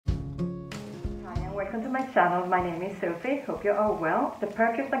welcome to my channel. My name is Sophie. Hope you are well. The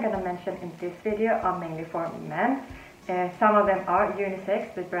perfumes I'm going to mention in this video are mainly for men. Some of them are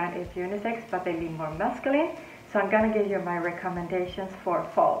unisex. The brand is unisex, but they lean more masculine. So I'm going to give you my recommendations for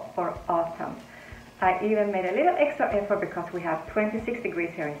fall, for autumn. I even made a little extra effort because we have 26 degrees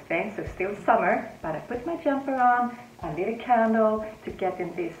here in Spain, so still summer. But I put my jumper on, a little candle to get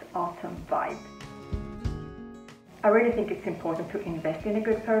in this autumn vibe. I really think it's important to invest in a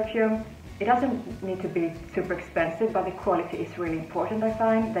good perfume. It doesn't need to be super expensive, but the quality is really important. I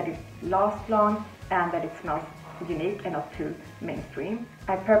find that it lasts long and that it smells unique and not too mainstream.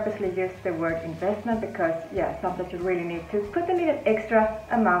 I purposely use the word investment because, sometimes you really need to put a little extra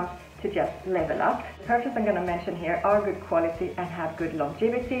amount to just level up. The perfumes I'm going to mention here are good quality and have good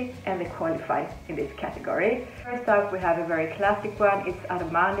longevity, and they qualify in this category. First up, we have a very classic one. It's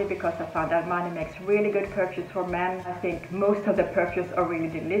Armani, because I found Armani makes really good perfumes for men. I think most of the perfumes are really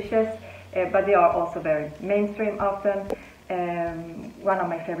delicious, but they are also very mainstream often. One of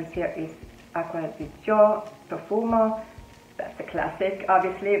my favorites here is Acqua di Gio Profumo. That's a classic,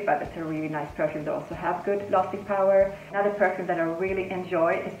 obviously, but it's a really nice perfume. They also have good lasting power. Another perfume that I really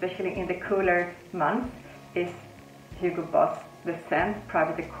enjoy, especially in the cooler months, is Hugo Boss The Scent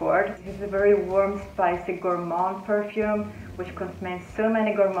Private Accord. This is a very warm, spicy, gourmand perfume, which contains so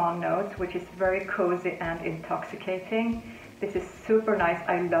many gourmand notes, which is very cozy and intoxicating. This is super nice.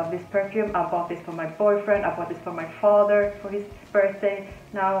 I love this perfume. I bought this for my boyfriend. I bought this for my father for his birthday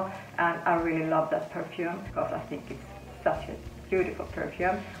now, and I really love that perfume because I think it's such a beautiful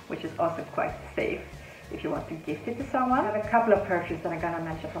perfume, which is also quite safe if you want to gift it to someone. I have a couple of perfumes that I'm gonna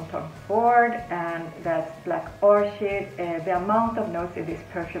mention from Tom Ford, and that's Black Orchid. The amount of notes in this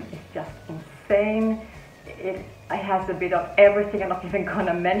perfume is just insane. It has a bit of everything. I'm not even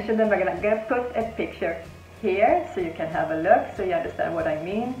gonna mention them. I'm gonna put a picture here so you can have a look so you understand what I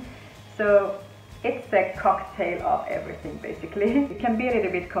mean. So it's a cocktail of everything basically. It can be a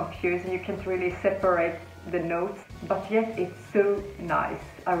little bit confusing. You can't really separate the notes, but yet it's so nice.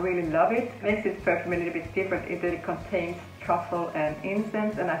 I really love it. It makes this perfume a little bit different in that it contains truffle and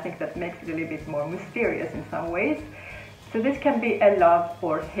incense, and I think that makes it a little bit more mysterious in some ways. So this can be a love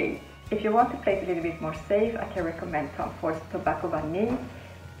or hate. If you want to play it a little bit more safe, I can recommend Tom Ford's Tobacco Vanille.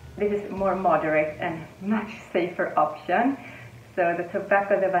 This is more moderate and much safer option. So the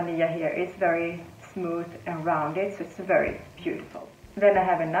Tobacco de Vanilla here is very smooth and rounded, so it's very beautiful. Then I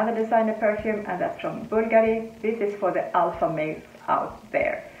have another designer perfume, and that's from Bulgari. This is for the alpha males out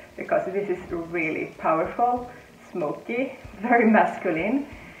there, because this is really powerful, smoky, very masculine.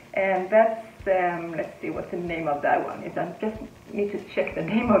 And that's, let's see what the name of that one is. I just need to check the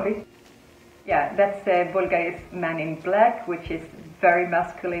name of it. Yeah, that's Bulgari's Man in Black, which is very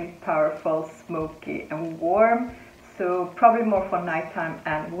masculine, powerful, smoky and warm. So probably more for nighttime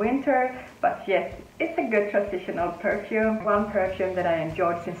and winter, but yet it's a good transitional perfume. One perfume that I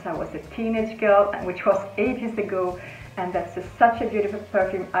enjoyed since I was a teenage girl, which was ages ago, and that's such a beautiful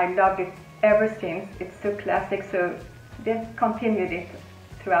perfume. I loved it ever since. It's so classic, so they've continued it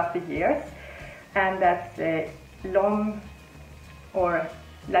throughout the years. And that's L'Homme, or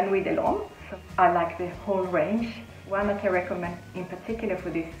La Nuit de l'Homme. I like the whole range. One I can recommend in particular for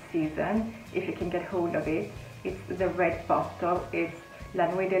this season, if you can get hold of it, it's the red bottle. It's La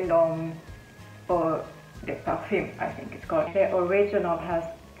Nuit de l'Homme, or the Parfum, I think it's called. The original has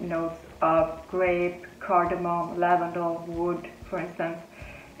notes of grape, cardamom, lavender, wood, for instance.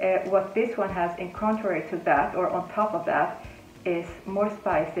 What this one has in contrary to that, or on top of that, is more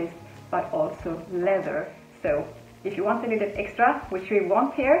spices, but also leather. So if you want a little extra, which we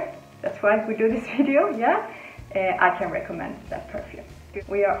want here, that's why we do this video, I can recommend that perfume.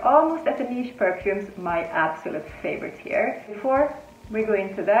 We are almost at the niche perfumes, my absolute favorite here. Before we go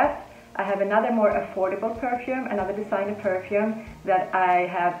into that, I have another more affordable perfume, another designer perfume that I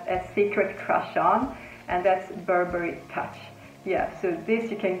have a secret crush on, and that's Burberry Touch. So this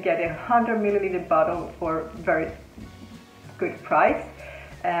you can get a 100 milliliter bottle for very good price,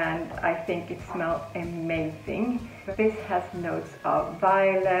 and I think it smells amazing. This has notes of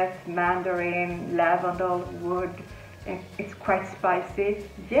violet, mandarin, lavender, wood, and it's quite spicy,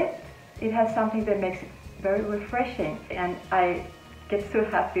 yet it has something that makes it very refreshing, and I get so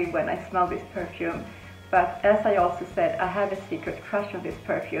happy when I smell this perfume. But as I also said, I have a secret crush on this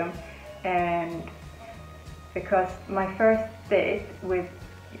perfume, and because my first date with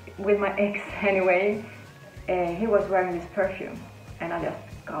my ex anyway, he was wearing this perfume, and I just,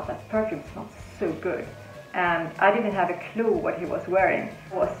 God, that perfume smells so good. And I didn't have a clue what he was wearing.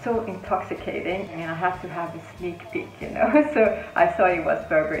 It was so intoxicating, and I had to have a sneak peek, So I saw it was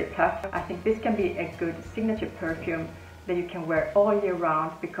Burberry Touch. I think this can be a good signature perfume that you can wear all year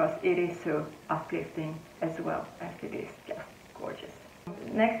round because it is so uplifting as well as it is just gorgeous.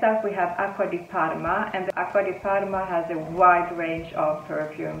 Next up we have Acqua di Parma, and the Acqua di Parma has a wide range of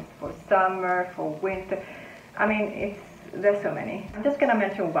perfumes for summer, for winter. I mean, there's so many. I'm just gonna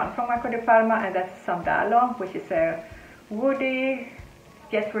mention one from Acqua di Parma, and that's Sandalo, which is a woody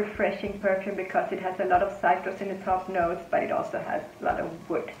yet refreshing perfume because it has a lot of citrus in the top notes, but it also has a lot of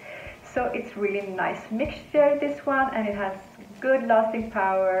wood. So it's really nice mixture, this one, and it has good lasting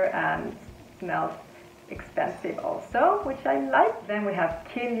power and smells expensive also, which I like. Then we have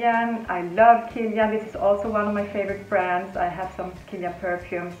Kilian. I love Kilian. This is also one of my favorite brands. I have some Kilian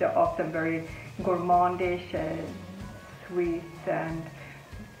perfumes. They're often very gourmandish, sweet, and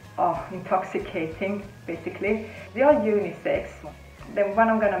intoxicating, basically. They are unisex. The one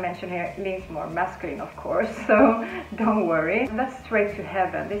I'm gonna mention here leans more masculine, of course, so don't worry. And that's Straight to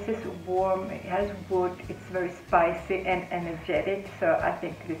Heaven. This is warm, it has wood, it's very spicy and energetic, so I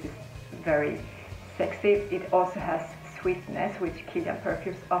think this is very sexy. It also has sweetness, which Kilian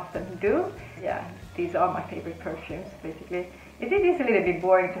perfumes often do. Yeah, these are my favorite perfumes, basically. It is a little bit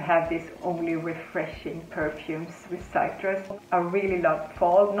boring to have these only refreshing perfumes with citrus. I really love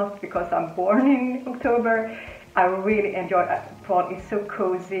fall, not because I'm born in October. I really enjoy fall. It's so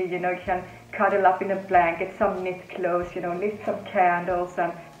cozy, you know, you can cuddle up in a blanket, some knit clothes, you know, lit some candles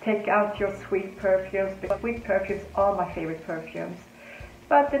and take out your sweet perfumes. Because sweet perfumes are my favorite perfumes,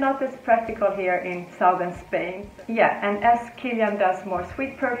 but they're not as practical here in southern Spain. Yeah, and as Kilian does more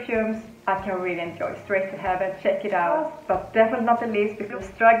sweet perfumes, I can really enjoy Straight to Heaven. Check it out. But definitely not the least, because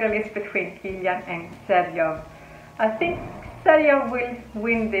the struggle is between Kilian and Sergio. I think Sergio will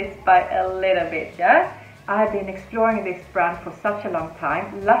win this by a little bit, yeah? I've been exploring this brand for such a long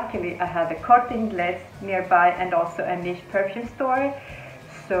time. Luckily, I had a Corte Inglés nearby and also a niche perfume store.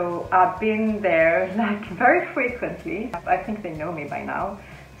 So I've been there like very frequently. I think they know me by now.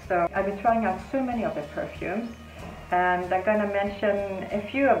 So I've been trying out so many of their perfumes. And I'm gonna mention a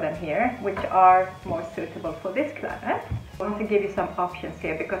few of them here, which are more suitable for this climate. I want to give you some options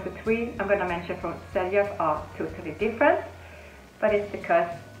here because the three I'm gonna mention from Sergio are totally different. But it's because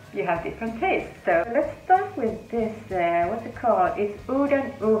you have different tastes. So let's start with this, what's it called? It's Oud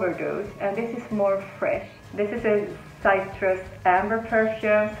and Overdose, and this is more fresh. This is a citrus amber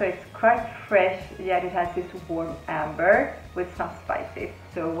perfume, so it's quite fresh, yet it has this warm amber with some spices.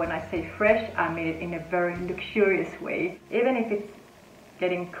 So when I say fresh, I mean it in a very luxurious way. Even if it's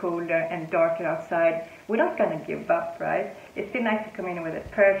getting colder and darker outside, we're not gonna give up, right? It's still nice to come in with a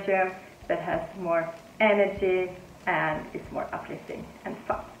perfume that has more energy and it's more uplifting and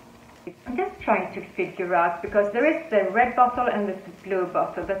fun. I'm just trying to figure out, because there is the red bottle and the blue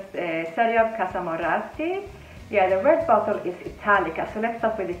bottle. That's Sergio Casamorati. Yeah, the red bottle is Italica, so let's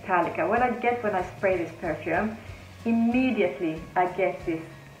start with Italica. What I get when I spray this perfume, immediately I get this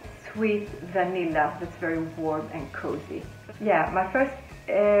sweet vanilla that's very warm and cozy. Yeah, my first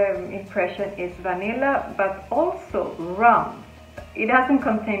impression is vanilla, but also rum. It doesn't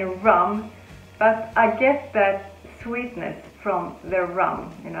contain rum, but I get that sweetness from the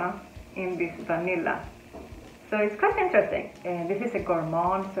rum, you know, in this vanilla. So it's quite interesting. This is a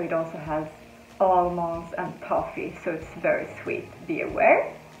gourmand, so it also has almonds and toffee, so it's very sweet, be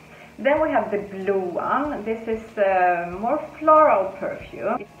aware. Then we have the blue one. This is a more floral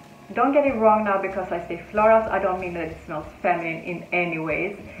perfume. Don't get it wrong now, because I say florals, I don't mean that it smells feminine in any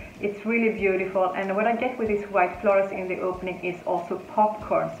ways. It's really beautiful, and what I get with these white florals in the opening is also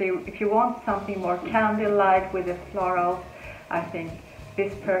popcorn. So if you want something more candlelight with the florals, I think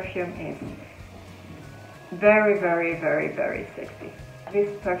this perfume is very, very, very, very sexy. This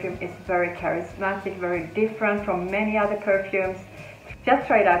perfume is very charismatic, very different from many other perfumes. Just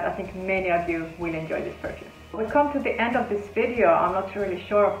try it out. I think many of you will enjoy this perfume. We come to the end of this video. I'm not really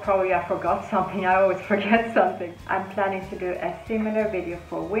sure, probably I forgot something. I always forget something. I'm planning to do a similar video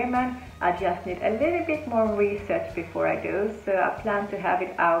for women. I just need a little bit more research before I do, so I plan to have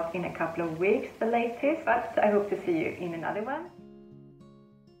it out in a couple of weeks, the latest. But I hope to see you in another one.